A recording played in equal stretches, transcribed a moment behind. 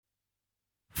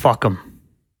fuck them.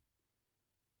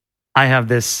 I have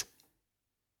this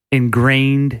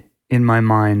ingrained in my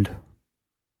mind.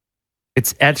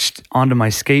 It's etched onto my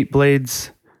skate blades.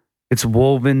 It's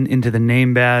woven into the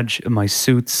name badge of my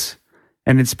suits.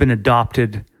 And it's been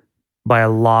adopted by a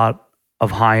lot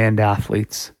of high-end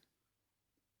athletes.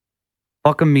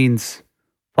 Fuck 'em means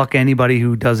fuck anybody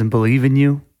who doesn't believe in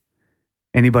you,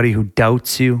 anybody who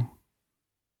doubts you,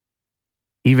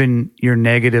 even your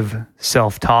negative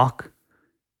self-talk,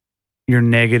 your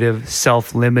negative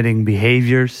self-limiting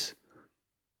behaviors,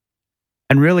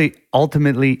 and really,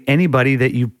 ultimately, anybody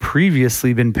that you've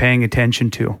previously been paying attention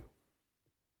to.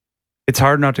 It's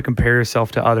hard not to compare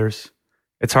yourself to others.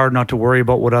 It's hard not to worry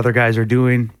about what other guys are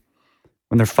doing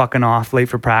when they're fucking off late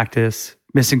for practice,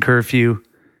 missing curfew,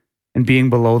 and being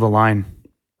below the line.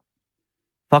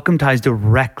 Fuck 'em ties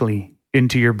directly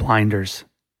into your blinders.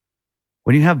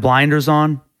 When you have blinders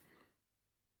on,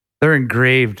 they're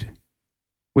engraved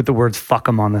with the words fuck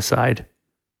 'em on the side,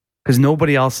 because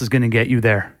nobody else is going to get you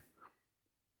there.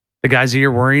 The guys that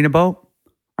you're worrying about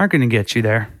aren't going to get you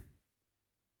there.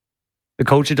 The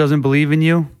coach that doesn't believe in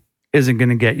you isn't going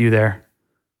to get you there.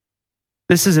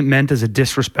 This isn't meant as a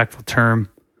disrespectful term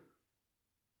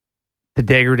to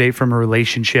degrade from a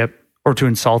relationship or to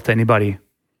insult anybody.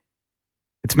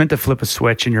 It's meant to flip a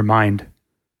switch in your mind.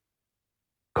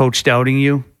 Coach doubting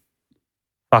you,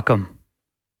 fuck them.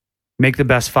 Make the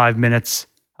best 5 minutes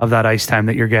of that ice time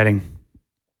that you're getting.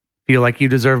 Feel like you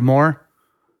deserve more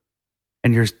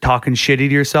and you're talking shitty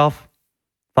to yourself,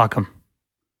 fuck them.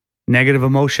 Negative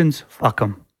emotions, fuck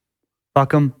them.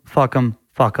 Fuck them, fuck them,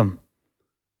 fuck them.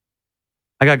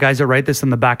 I got guys that write this on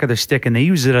the back of their stick and they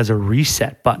use it as a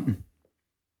reset button.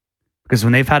 Because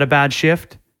when they've had a bad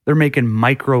shift, they're making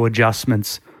micro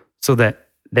adjustments so that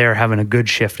they're having a good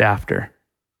shift after.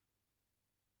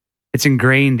 It's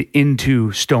ingrained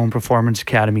into Stone Performance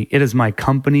Academy. It is my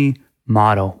company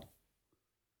motto.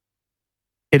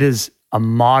 It is a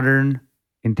modern,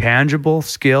 intangible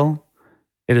skill.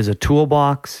 It is a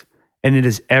toolbox, and it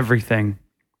is everything.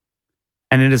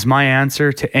 And it is my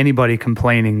answer to anybody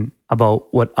complaining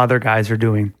about what other guys are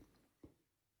doing.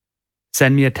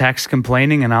 Send me a text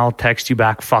complaining, and I'll text you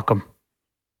back, fuck them.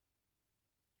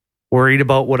 Worried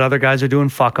about what other guys are doing,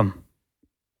 fuck them.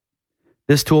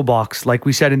 This toolbox, like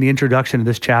we said in the introduction of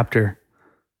this chapter,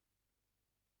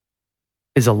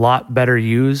 is a lot better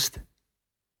used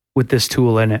with this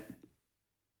tool in it.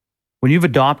 When you've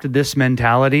adopted this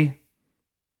mentality,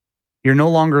 you're no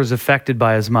longer as affected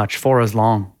by as much for as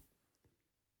long.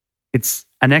 It's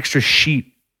an extra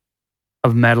sheet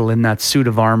of metal in that suit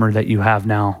of armor that you have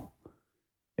now.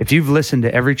 If you've listened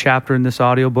to every chapter in this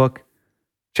audiobook,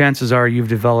 chances are you've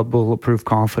developed bulletproof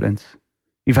confidence.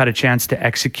 You've had a chance to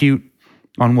execute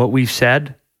on what we've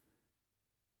said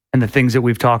and the things that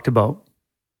we've talked about.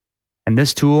 And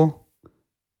this tool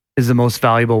is the most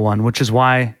valuable one, which is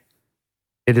why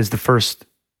it is the first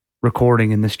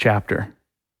recording in this chapter.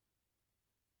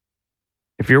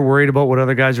 If you're worried about what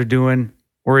other guys are doing,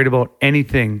 worried about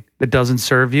anything that doesn't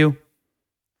serve you,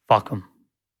 fuck them.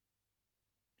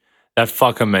 That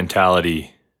fuck 'em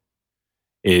mentality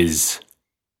is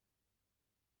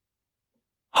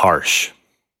harsh.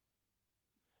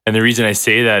 And the reason I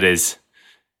say that is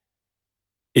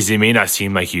it may not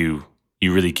seem like you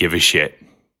really give a shit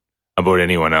about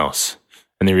anyone else.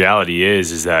 And the reality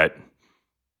is that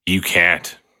you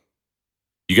can't.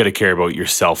 You got to care about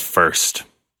yourself first.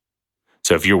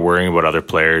 So if you're worrying about other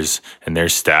players and their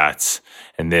stats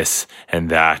and this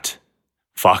and that,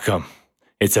 fuck them.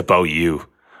 It's about you.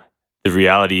 The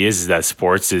reality is that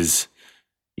sports is,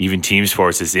 even team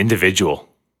sports, is individual.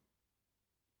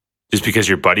 Just because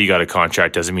your buddy got a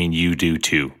contract doesn't mean you do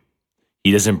too.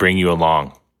 He doesn't bring you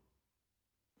along.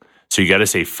 So you got to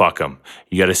say fuck him.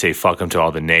 You got to say fuck him to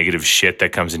all the negative shit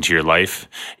that comes into your life.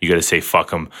 You got to say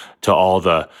fuck him to all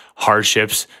the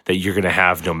hardships that you're going to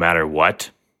have no matter what.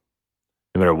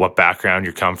 No matter what background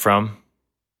you come from.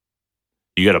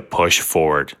 You got to push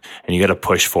forward. And you got to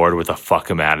push forward with a fuck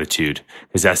him attitude.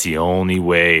 Because that's the only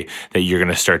way that you're going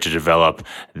to start to develop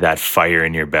that fire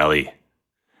in your belly.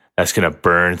 That's going to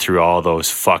burn through all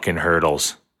those fucking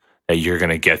hurdles that you're going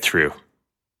to get through.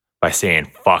 By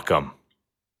saying fuck them.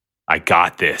 I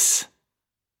got this.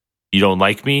 You don't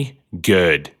like me?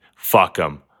 Good. Fuck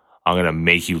them. I'm going to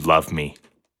make you love me.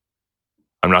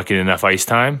 I'm not getting enough ice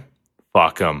time?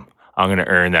 Fuck him. I'm going to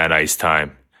earn that ice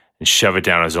time and shove it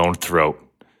down his own throat.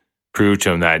 Prove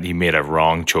to him that he made a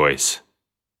wrong choice.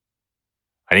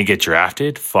 I didn't get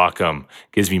drafted? Fuck him.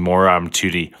 Gives me more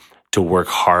opportunity to work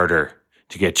harder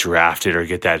to get drafted or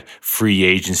get that free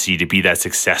agency to be that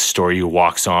success story who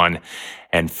walks on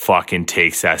and fucking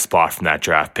takes that spot from that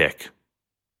draft pick.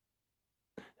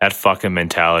 That fucking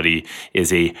mentality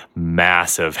is a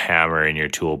massive hammer in your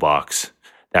toolbox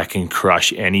that can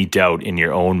crush any doubt in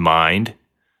your own mind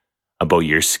about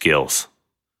your skills,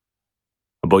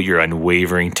 about your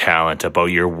unwavering talent,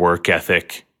 about your work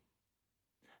ethic.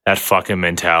 That fucking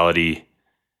mentality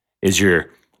is your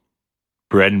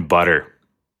bread and butter,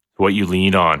 what you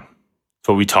lean on. It's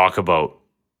what we talk about.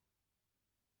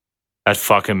 That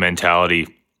fucking mentality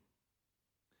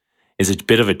is a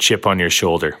bit of a chip on your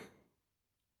shoulder.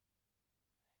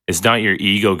 It's not your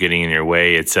ego getting in your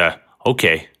way. It's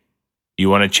okay, you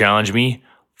want to challenge me?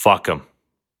 Fuck 'em.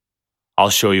 I'll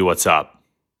show you what's up.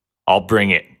 I'll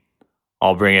bring it.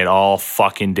 I'll bring it all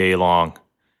fucking day long.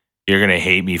 You're going to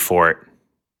hate me for it.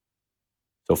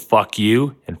 So fuck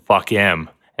you and fuck him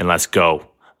and let's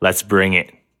go. Let's bring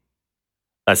it.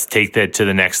 Let's take that to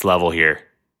the next level here.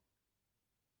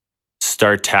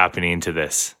 Start tapping into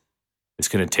this. It's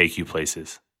going to take you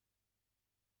places.